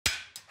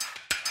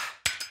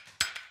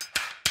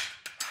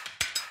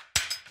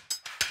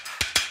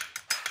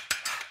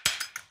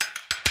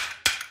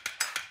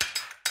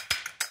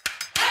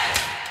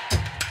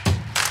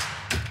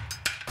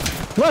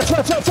Left.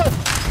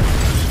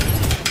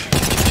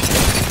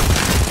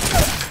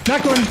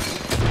 Knocked one.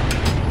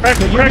 Crack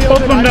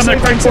both of them down there.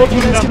 Crack both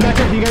of them down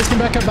there. You guys can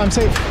back up. I'm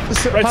safe.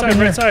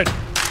 Right side.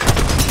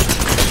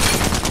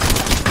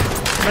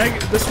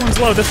 Meg, this one's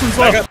low. This one's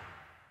low.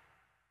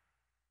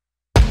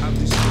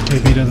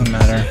 KB doesn't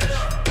matter.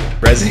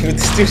 Rezzing with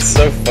this dude's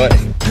so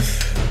funny.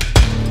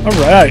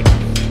 Alright.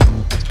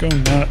 Let's go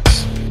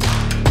nuts.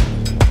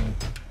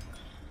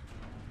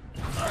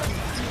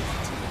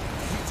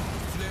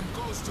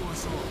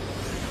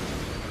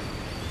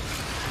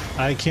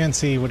 I can't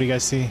see. What do you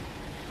guys see?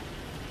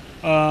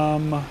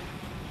 No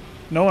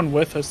one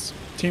with us.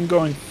 Team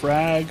going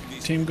frag.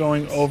 Team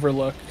going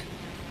overlook.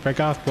 Break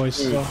off, boys.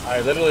 Dude,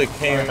 I literally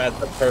came at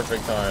the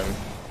perfect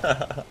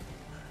time.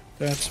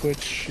 That's what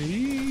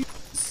she.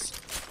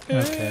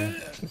 Okay.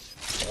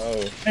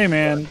 Oh. Hey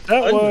man,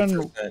 that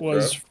one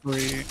was bro.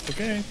 free.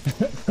 Okay.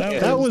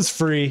 That was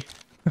free.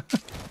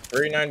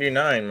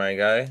 $3.99, my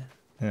guy.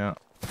 Yeah.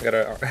 I got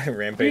a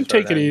rampage. We can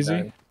take it R99.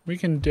 easy. We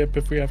can dip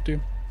if we have to.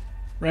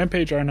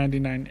 Rampage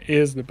R99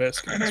 is the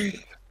best gun.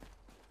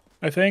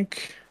 I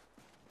think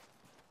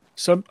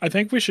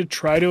we should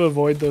try to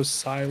avoid those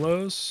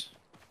silos.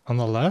 On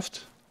the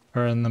left?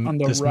 Or in On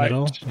the this right.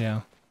 middle?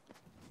 Yeah.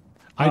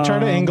 I try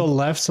to angle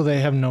left so they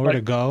have nowhere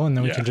to go, and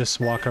then we can just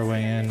walk our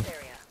way in.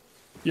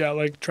 Yeah,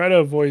 like try to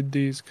avoid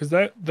these, cause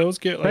those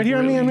get like Right here,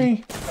 really... on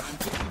me.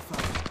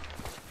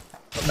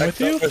 I'm with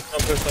you. Don't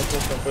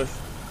push.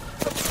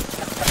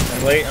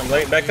 I'm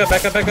late. Back up.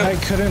 I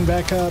couldn't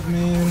back up,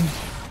 man.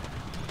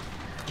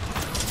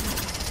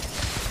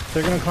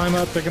 They're gonna climb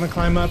up.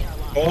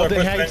 Hold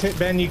the height,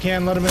 Ben. You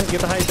can let them in.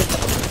 Get the height.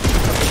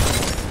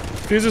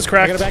 Fuse is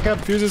cracked. I gotta back up.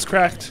 Fuse is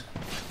cracked.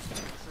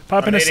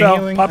 Pop in I'm a cell.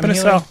 healing, Pop in I'm a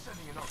cell.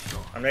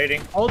 I'm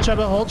nading. Hold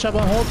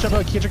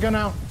Chuba. Get your gun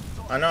out.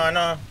 I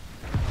know.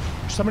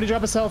 Somebody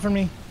drop a cell for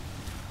me.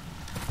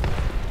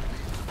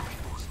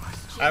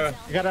 I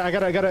got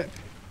it.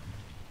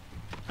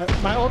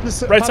 My ult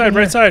is Right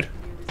side.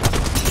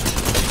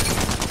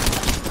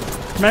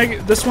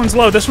 Meg, this one's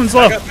low.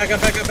 Back up.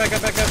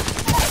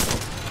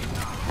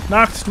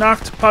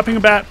 Knocked. Popping a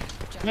bat.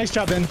 Nice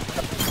job, Ben.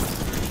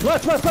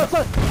 Left. I'm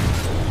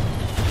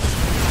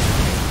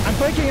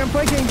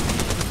flanking.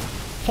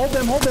 Hold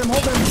them.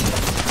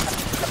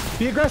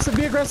 Be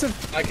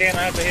aggressive. I can't.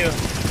 I have to heal.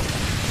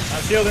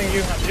 I'm shielding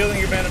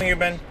you,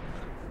 Ben.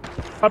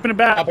 Popping a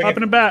bat.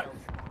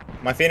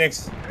 My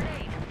Phoenix.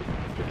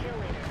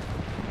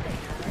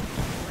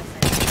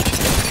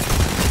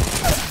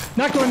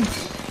 Knocked one.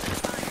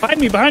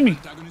 Behind me.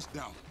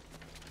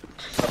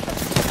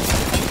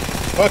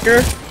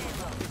 Fucker.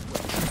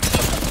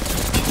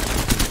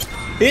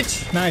 Bitch.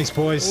 Nice,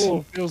 boys.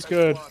 Oh, feels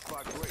good.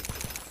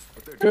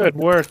 Good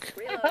work.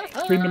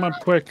 Cleaned them up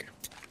quick.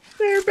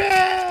 They're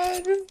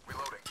bad.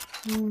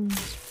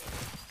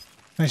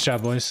 Nice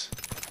job, boys.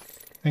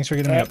 Thanks for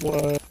getting me up. That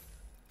was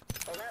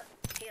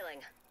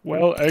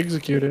well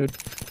executed.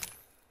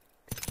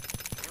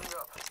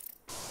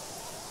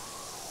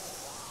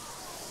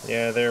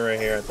 Yeah, they're right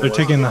here. At the They're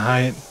taking the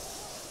height.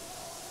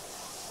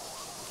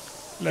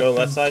 Go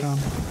left side.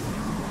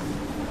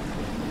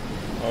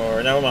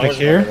 Or no, Back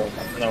here?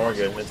 No, we're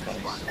good. It's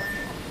fine.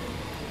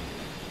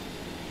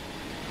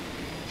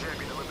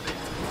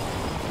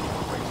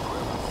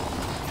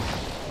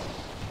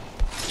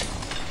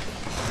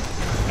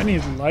 I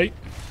need light.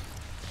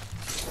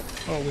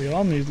 Oh, we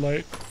all need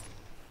light.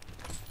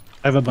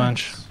 I have a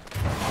bunch.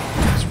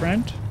 Thanks,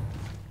 friend.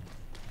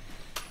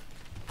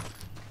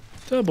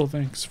 Double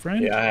thanks,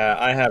 friend. Yeah,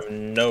 I have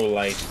no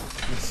light.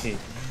 Let's see.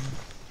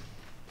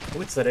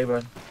 What's that,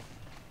 bud?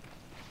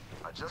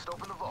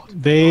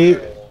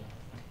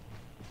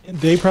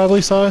 They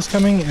probably saw us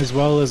coming as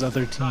well as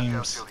other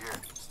teams.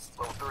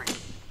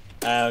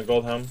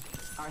 Gold home.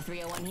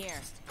 R301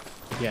 here.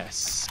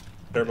 Yes.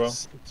 Turbo.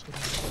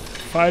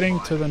 Fighting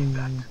to the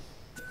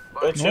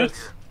Gold shields.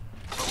 north.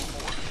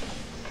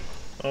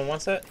 Oh,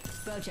 what's that?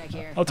 Go check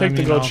here. I'll take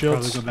the gold I'll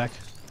shields. probably go back.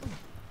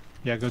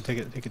 Yeah, go take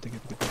it.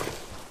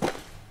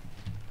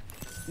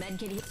 Med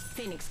kit,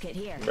 Phoenix kit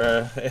here.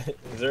 Bruh,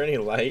 is there any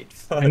light?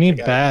 I need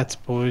bats,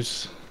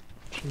 boys.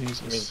 Me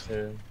Jesus.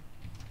 too.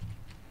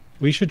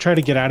 We should try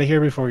to get out of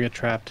here before we get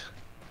trapped.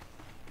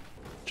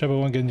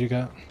 Chuba, what gun you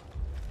got?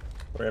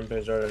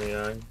 Rampage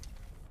R99.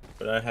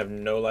 But I have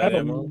no light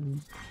ammo.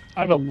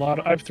 I have a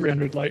lot. I have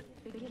 300 light.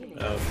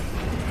 Oh.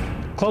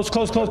 Close.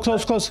 Look,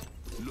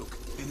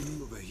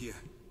 enemy over here.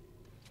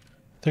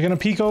 They're gonna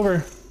peek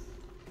over.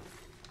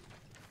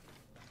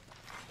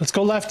 Let's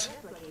go left.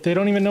 They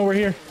don't even know we're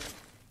here.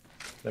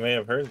 They may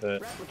have heard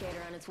that.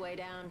 Replicator on its way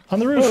down. On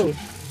the roof. Oh,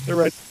 they're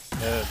right.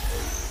 Yeah,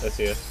 that's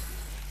you.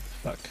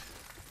 Fuck.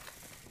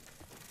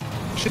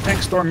 Should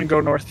tank storm and go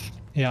north.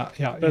 Yeah.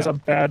 There's a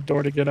bad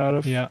door to get out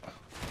of. Yeah.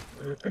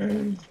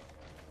 Okay.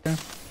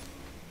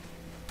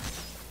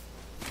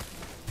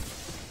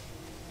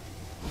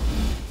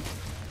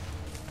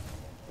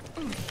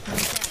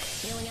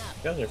 Healing up.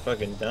 You guys are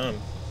fucking dumb.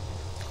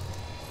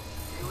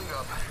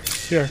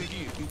 Here.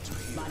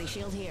 Body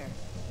shield here.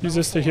 Use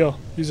this to heal.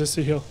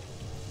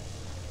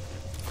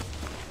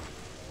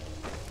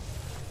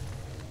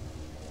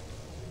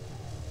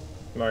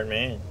 Smart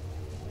man.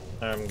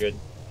 I'm good.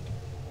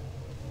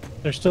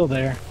 They're still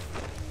there.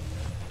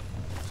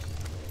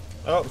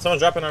 Oh,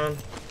 someone's dropping on him.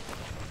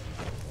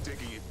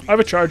 I have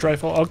a charge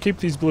rifle. I'll keep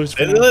these blues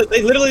for They now.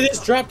 literally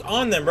just dropped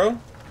on them, bro.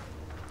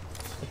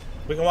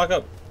 We can walk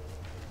up.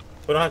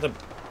 We don't have to.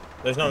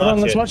 There's no Hold on,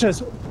 knocks let's yet. watch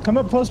this. Come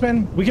up close,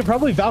 man. We could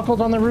probably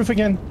Valkyrie on the roof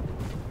again.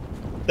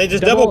 They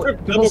just Double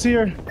double.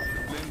 seer.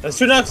 That's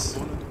 2 knocks.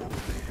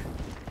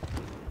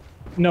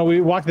 No,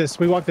 we walk this.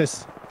 We walk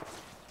this.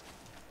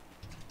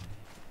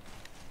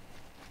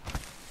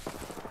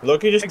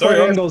 Loki, just Take throw wide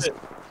your angles. shit.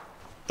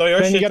 Throw your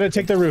Ben, you shit. gotta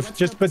take the roof.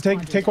 But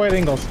take wide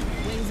angles.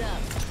 Wings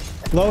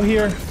up. Low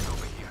here.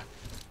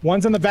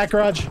 One's in the back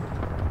garage.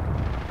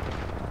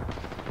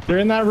 They're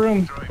in that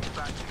room.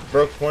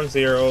 Broke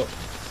 1-0.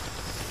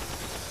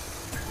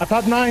 I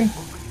popped 9.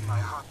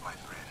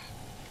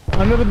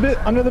 Under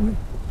the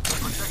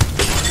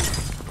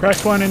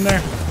Cracked one in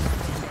there.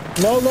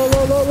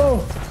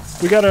 low.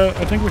 We gotta.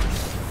 I think we.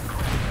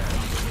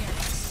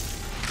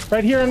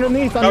 Right here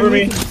underneath. Cover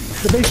me.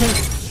 The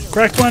basement.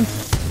 Cracked one.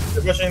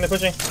 They're pushing. They're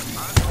pushing.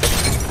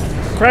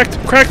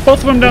 Cracked both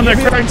of them down there.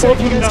 I'm Cracked safe. both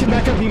of You them guys down can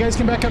there. back up. You guys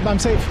can back up. I'm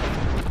safe.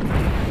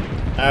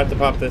 I have to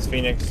pop this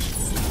Phoenix.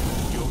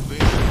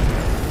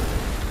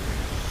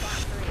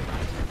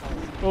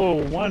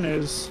 Oh, one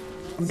is.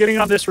 I'm getting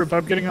on this roof.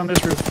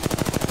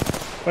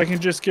 If I can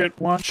just get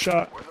one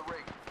shot.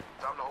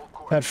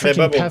 That They freaking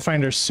bubbled.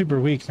 Pathfinder's super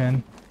weak,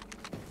 man.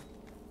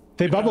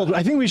 They bubbled.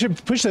 I think we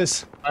should push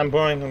this. I'm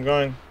going. I'm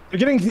going. They're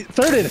getting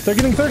thirded. They're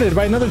getting thirded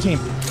by another team.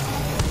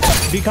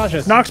 Be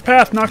cautious. Knocked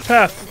path.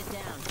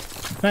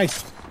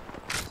 Nice.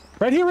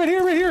 Right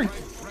here.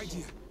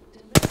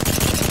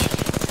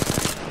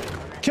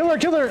 Kill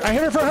her. I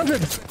hit her for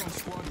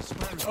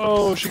 100.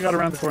 Oh, she got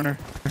around the corner.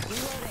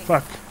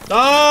 Fuck.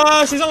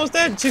 Ah, she's almost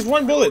dead. She's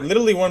 1 bullet.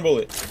 Literally 1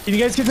 bullet. Can you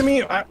guys get to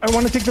me? I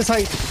want to take this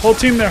height. Whole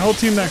team there.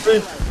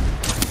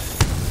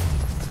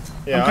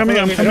 Yeah, I'm coming,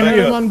 I I'm feel like we I coming don't should have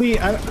you. him on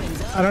beat.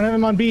 I don't have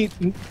him on beat.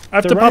 I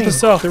have to pop a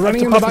cell. They're I have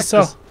running to in the pop a boxes.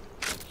 cell.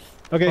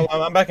 Okay.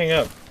 Oh, I'm backing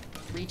up.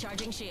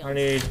 Recharging shield. I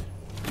need.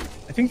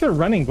 I think they're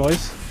running, boys.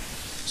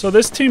 So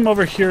this team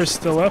over here is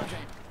still up.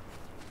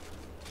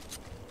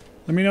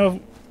 Let me know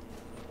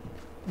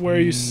where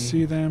you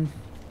see them.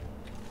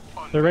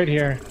 They're right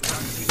here.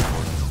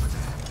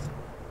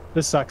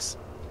 This sucks.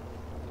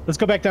 Let's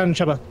go back down,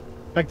 Chubba.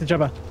 Back to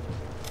Chubba.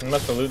 I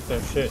must have loot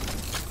their shit.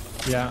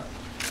 Yeah.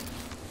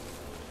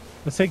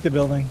 Let's take the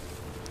building.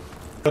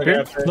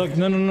 Here? Look,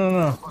 no.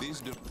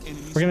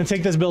 We're gonna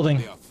take this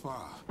building.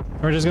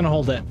 We're just gonna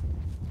hold it.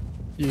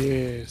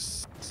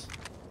 Yes.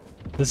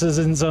 This is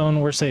in zone.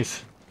 We're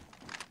safe.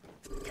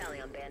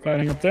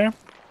 Fighting up there.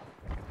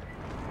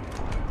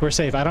 We're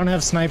safe. I don't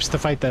have snipes to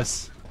fight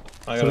this.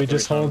 I So got we a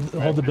just 3 hold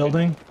ton. the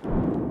building.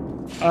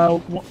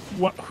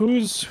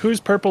 Whose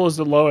purple is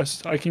the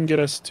lowest? I can get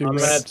us to I'm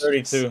at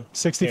 32.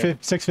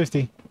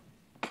 650.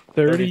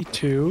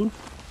 32.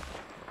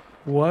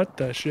 What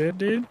the shit,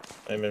 dude?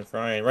 They've been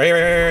frying. Right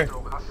here.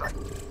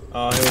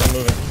 Oh, he wasn't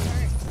moving.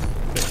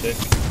 Good shit.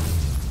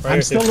 Right I'm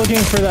here, still Steve.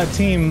 looking for that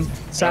team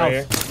Right south,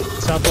 here.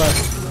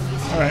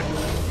 southwest. All right.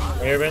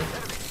 Right here, Ben.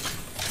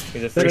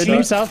 He's a The free team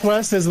shot.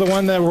 southwest is the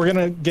one that we're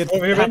gonna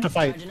Over here, have Ben. to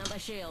fight. Charging up my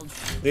shields.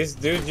 These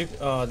dudes, you.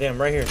 Oh,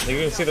 damn, right here.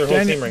 You can see their whole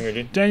Daniel- team right here,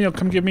 dude. Daniel,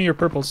 come give me your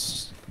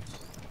purples.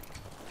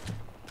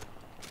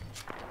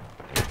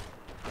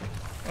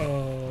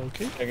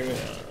 Okay. Yeah, give me,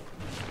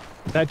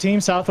 That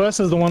team southwest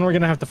is the one we're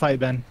gonna have to fight,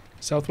 Ben.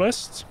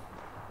 Southwest.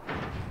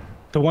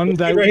 The one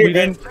that right here, we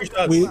Ben. didn't, 3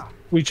 shots.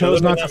 we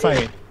chose They're not to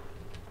literally fight.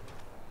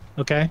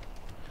 Okay.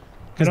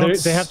 I don't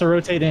Because they have s- to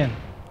rotate in.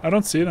 I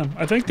don't see them.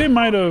 I think they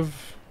might have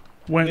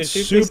went Yeah,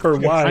 see, super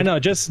please- wide. I know.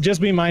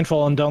 Just be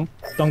mindful and don't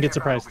get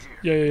surprised.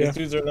 Yeah. These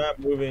dudes are not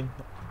moving.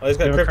 Oh, he's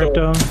We got have a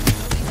crypto.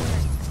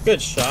 crypto.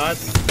 Good shot.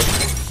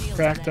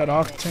 Crack that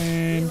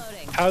octane. Reloading.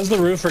 How's the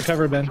roof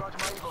recovered, Ben?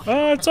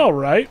 It's all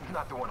right.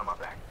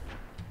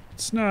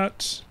 It's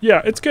not.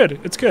 Yeah, it's good.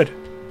 It's good.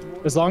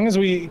 As long as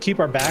we keep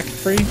our back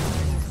free,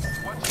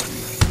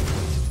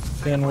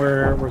 then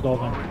we're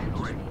golden.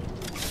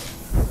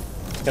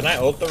 Can I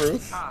ult the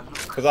roof?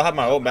 Because I'll have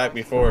my ult back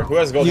before. Who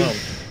has gold You, home?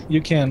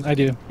 you can. I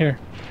do. Here.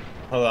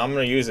 Hold on, I'm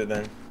gonna use it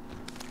then.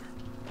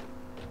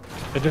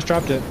 I just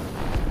dropped it.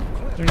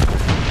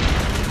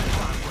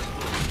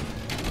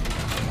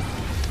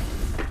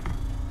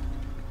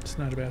 It's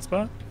not a bad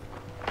spot.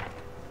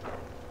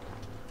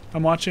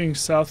 I'm watching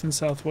south and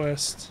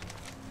southwest.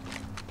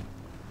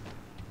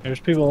 There's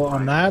people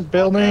on that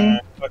building,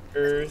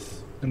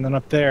 Fuckers. and then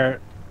up there.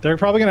 They're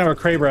probably gonna have a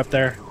Kraber up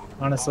there,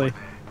 honestly.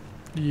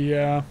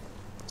 Yeah.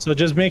 So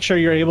just make sure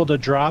you're able to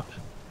drop.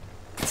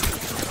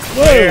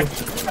 Whoa! Knocked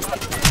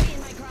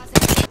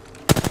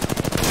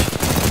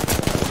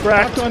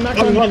Cracked. one, knocked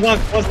Oh, one.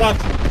 one's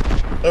locked.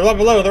 They're right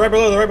below. They're right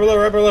below. They're right below.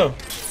 Right below.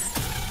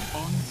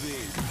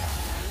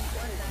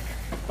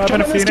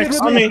 Popping a Come on, let's phoenix.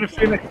 get with me. Popping a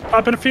phoenix.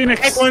 Popping a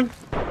phoenix. Crack one.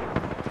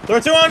 There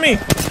are 2 on me.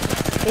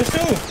 There's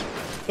 2.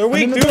 They're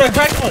weak, in the dude. I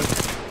back. cracked one.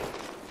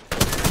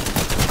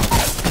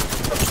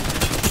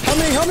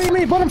 Help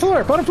me, bottom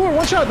floor,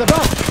 one shot, the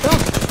bomb.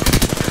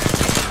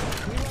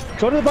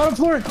 Go to the bottom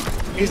floor.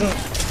 He's on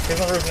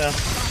the roof now.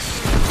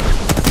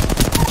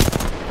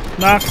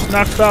 Knock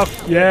Valk.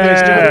 Nice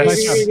Yes.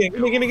 job.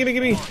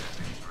 Give me. I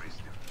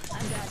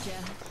gotcha.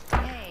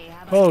 Hey,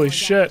 how about Holy you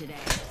shit. today?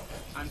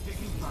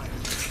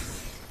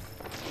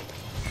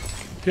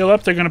 Heal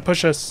up, they're gonna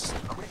push us.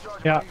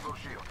 Yeah.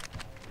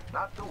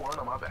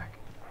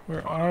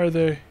 Where are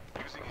they?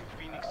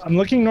 I'm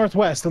looking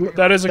northwest.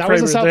 That is a That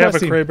was Kraber. the They have a southwest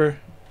team. Kraber.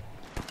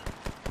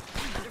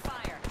 Under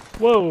fire.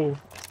 Whoa.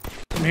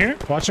 From here?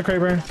 Watch the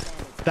Kraber.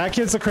 That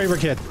kid's the Kraber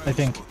kid, I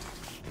think.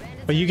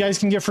 But you guys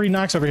can get free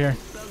knocks over here.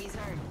 Bogey's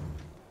hurt.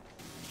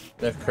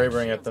 They're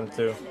crabering at them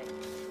too.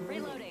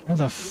 Reloading. What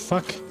the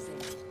fuck?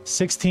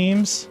 6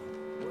 teams?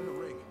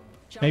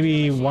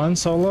 Maybe 1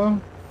 solo?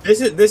 This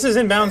is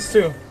inbounds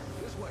too.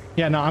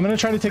 Yeah, no, I'm gonna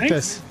try to take Thanks.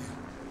 this.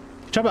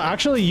 Chuba,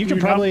 actually, you could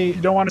You not- probably...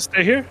 You don't want to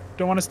stay here?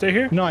 Don't want to stay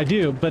here? No, I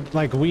do, but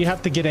like we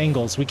have to get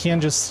angles. We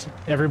can't just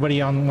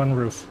everybody on one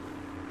roof.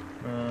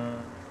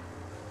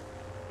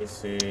 Let's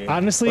see.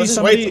 Honestly, let's just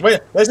somebody... wait.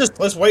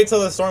 Let's wait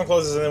till the storm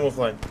closes and then we'll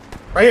fly.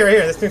 Right here.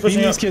 This thing's Beam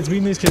pushing these up. kids,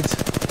 beam these kids.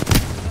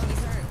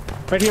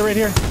 Right here.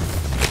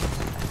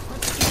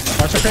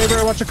 Watch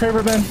the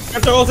Kraber, Ben.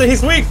 After ulti,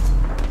 he's weak.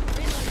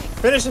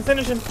 Finish him.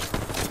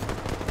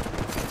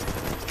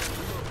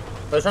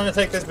 They're trying to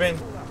take this bin.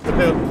 The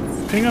pill.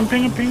 Ping him.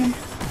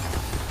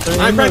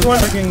 I cracked one.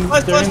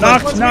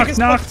 Knocked.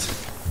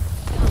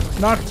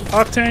 Knocked.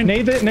 Octane.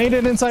 Nade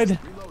it inside.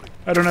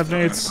 I don't have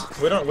nades.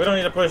 We don't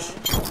need to push.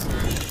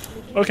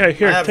 Okay, I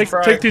here. have Take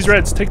frag. these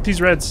reds. Take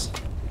these reds.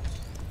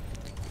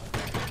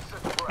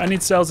 I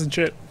need cells and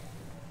shit.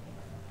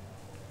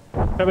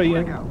 How about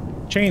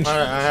you? Change.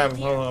 I have.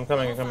 Hold on, I'm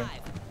coming.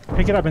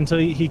 Pick it up until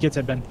he gets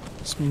it, Ben.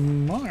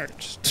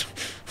 Smart.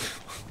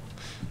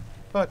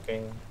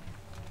 Fucking.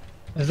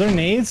 Is there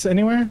nades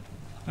anywhere?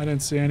 I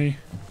didn't see any.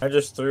 I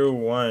just threw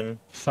one.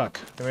 Fuck.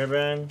 Come here,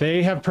 Ben.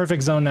 They have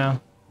perfect zone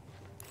now.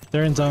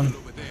 They're in zone.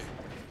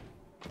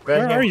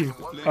 Ben, Where here. are you?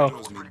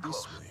 Oh,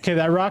 Okay,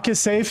 that rock is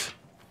safe.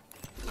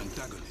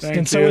 thank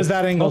And so you. is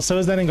that angle. Oh, So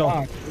is that angle. You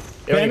have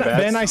any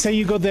bats? Ben, I say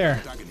you go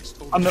there.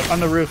 on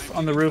the roof.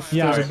 On the roof.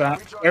 Yeah. There's a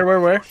bat.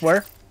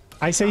 Where?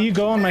 I say you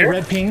go on my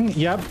red ping.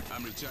 Yep.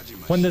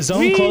 When the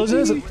zone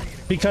closes,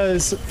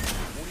 because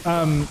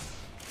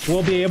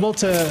we'll be able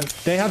to.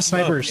 They have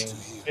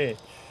snipers, Hey.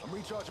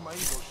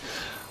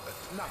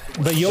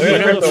 but you'll They're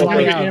be gonna able to crypto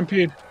fly get out.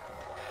 EMP'd.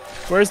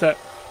 Where is that?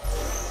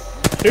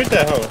 Shoot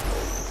that hoe.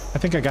 I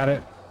think I got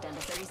it. Down to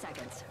 30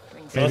 seconds. Rings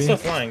No, it's Maybe. still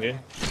flying, dude.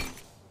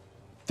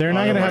 They're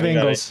not never gonna have mind, you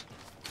got angles.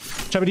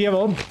 Chubby, do you have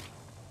ult?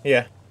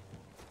 Yeah.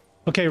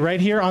 Okay, right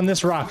here on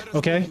this rock.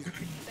 Okay.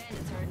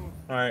 Bandits hurting.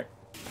 All right.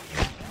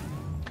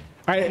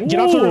 All right, get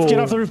off the roof. Get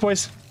Ooh. off the roof,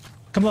 boys.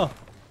 Come low.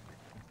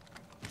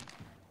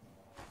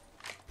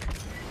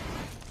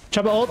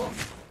 Chubba ult.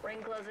 Ring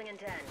closing in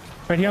 10.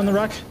 Right here on the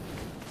rock.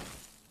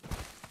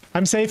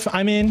 I'm safe.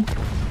 I'm in.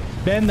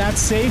 Ben, that's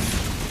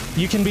safe.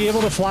 You can be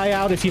able to fly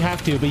out if you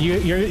have to, but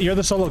you're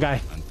the solo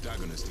guy.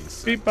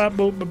 Beep bop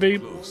boop ba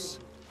beep.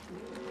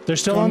 They're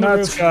still Go on the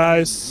nuts, roof.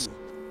 guys.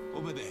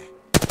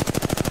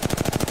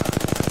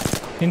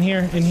 In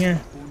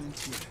here.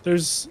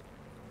 There's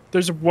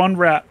one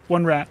rat.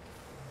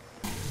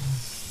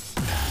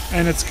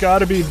 And it's got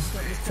to be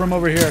from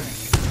over here.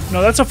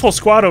 No, that's a full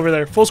squad over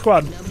there. Full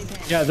squad.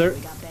 Yeah, they're.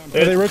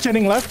 Are they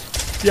rotating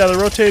left? Yeah, they're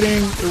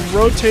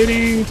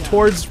rotating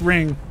towards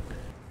ring.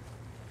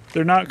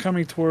 They're not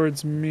coming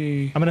towards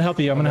me. I'm gonna help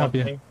you.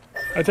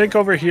 I think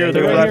over here Yeah,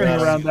 they're they're wrapping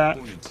right around that.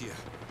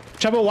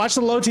 Chubba, watch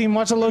the low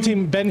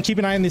team. Ben, keep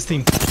an eye on this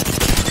team.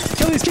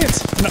 Kill these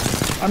kids. No,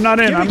 I'm not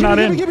in. I'm not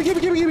in. Give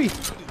me.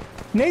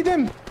 Nade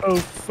them. Oh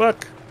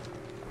fuck.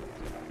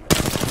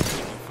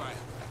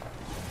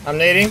 I'm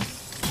nading.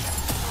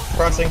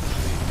 Crossing.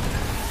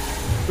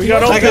 We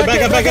got all. Back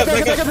up.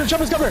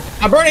 Chubba's cover.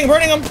 I'm burning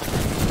him.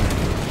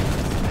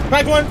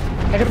 Cracked one.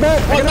 I got a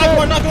bat.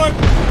 Knocked one.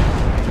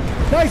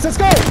 Nice, let's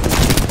go.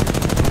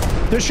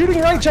 They're shooting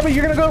right, Chubba.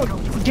 You're gonna go.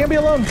 You can't be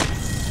alone.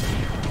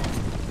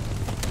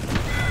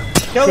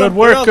 Kill Good him.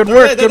 work, good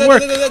work, good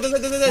work.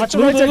 Watch the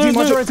right side team.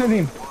 Watch the right side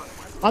team.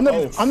 On the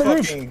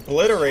roof. Fucking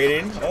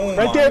obliterated. Oh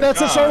Right my there. That's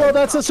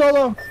God. the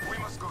solo.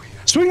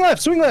 Swing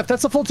left.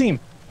 That's the full team.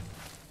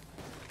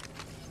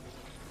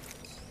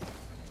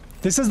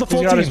 This is the full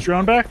He's got team. his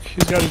drone back.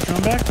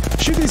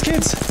 Shoot these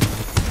kids.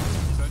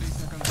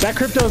 That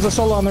crypto is a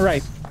solo on the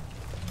right.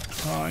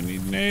 Oh, I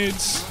need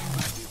nades.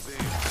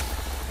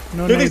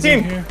 No Shoot nades this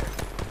in team. here.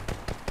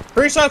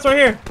 3 shots right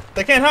here.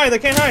 They can't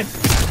hide.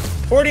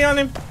 40 on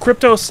him.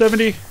 Crypto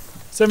 70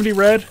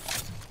 red.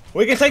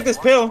 We can take this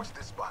pill.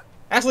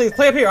 Actually,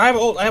 play up here. I have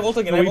ult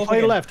again. We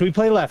play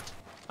left.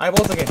 I have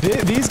ult again.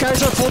 These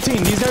guys are full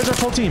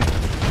team.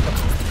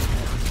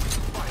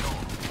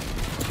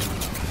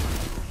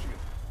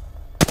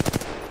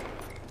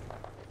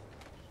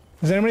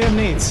 Does anybody have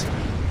nades?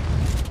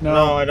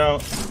 No, I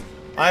don't.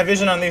 I have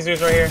vision on these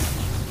dudes right here.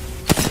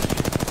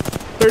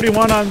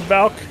 31 on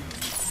Valk.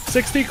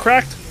 60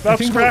 cracked.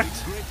 Valk's think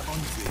cracked.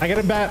 I got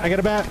a bat.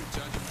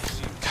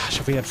 Gosh,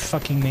 if we had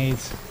fucking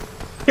nades.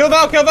 Kill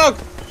Valk.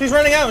 She's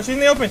running out. She's in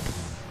the open.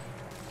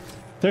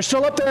 They're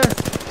still up there.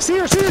 See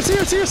her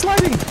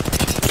sliding.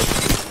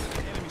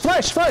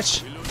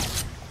 Flash.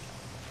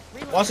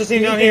 Watch the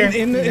team down here.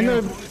 In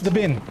the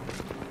bin.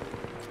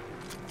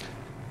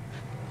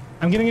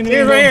 I'm getting in the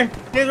Here's bin. right here.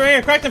 Here's right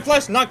here. Cracked and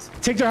flush. Knocked.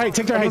 Take their height.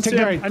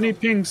 I need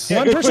pings. Yeah.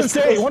 One good person push,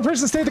 stay. push. One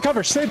person stay at the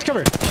cover. Stay at the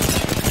cover.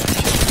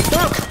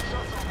 Knock.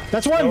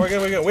 That's one. No, we're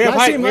good. We have Last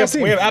height. team, We last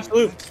have team.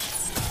 absolute.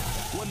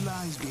 What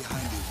lies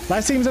behind it?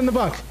 Last team's in the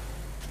bunk.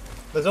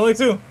 There's only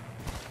 2.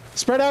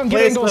 Spread out and get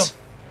Play it angles. slow.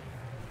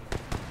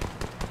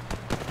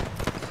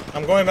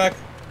 I'm going back.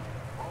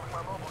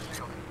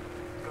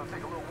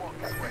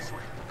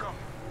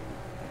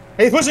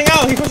 Hey, he's pushing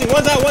out. He's pushing.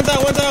 One's out.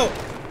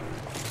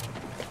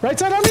 Right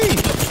side on me.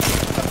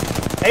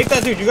 Hate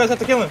that dude. You guys have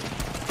to kill him.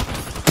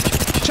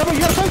 Shovel, you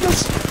gotta fight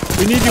this.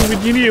 We need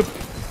you.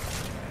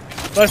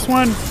 Last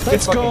one.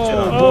 Let's fucking go, shit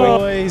on.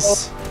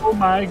 boys. Oh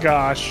my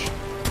gosh.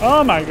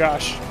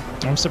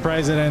 I'm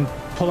surprised I didn't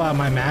pull out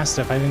my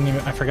Mastiff. I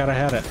forgot I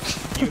had it.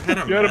 You had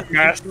a You had a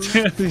mask.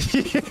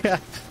 Yeah.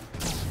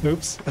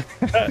 Oops.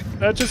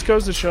 That just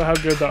goes to show how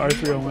good the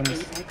R301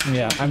 is.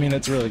 Yeah, I mean,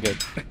 it's really good.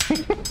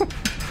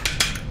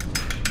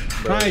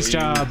 Nice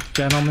job,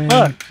 gentlemen.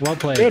 Huh. Well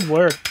played. Good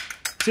work.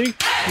 See? We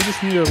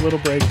just need a little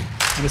break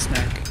and a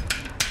snack.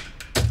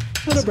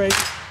 Little break.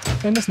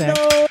 And a snack.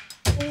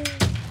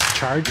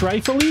 Charge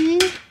rifle-y.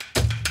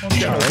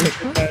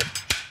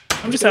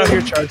 I'm just out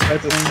here charge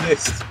rifling.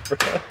 Assist, bro.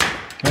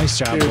 Nice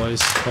job, Dude. boys.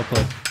 Well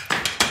played.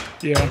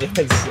 Yeah.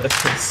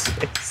 Assist.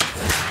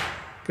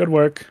 Good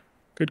work.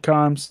 Good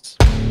comms.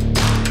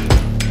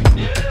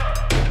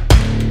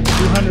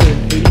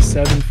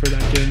 287 for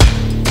that game.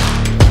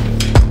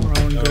 We're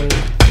on goal.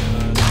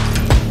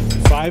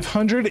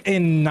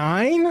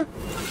 509? You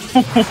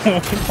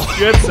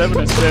had 7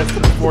 assists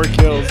and 4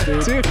 kills,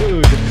 dude.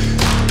 Dude.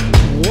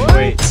 What?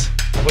 Wait.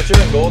 But you're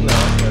in gold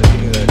now. So I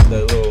think that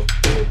little.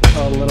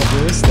 Oh, a little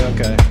boost?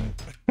 Okay.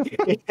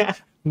 Yeah.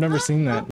 Never seen that.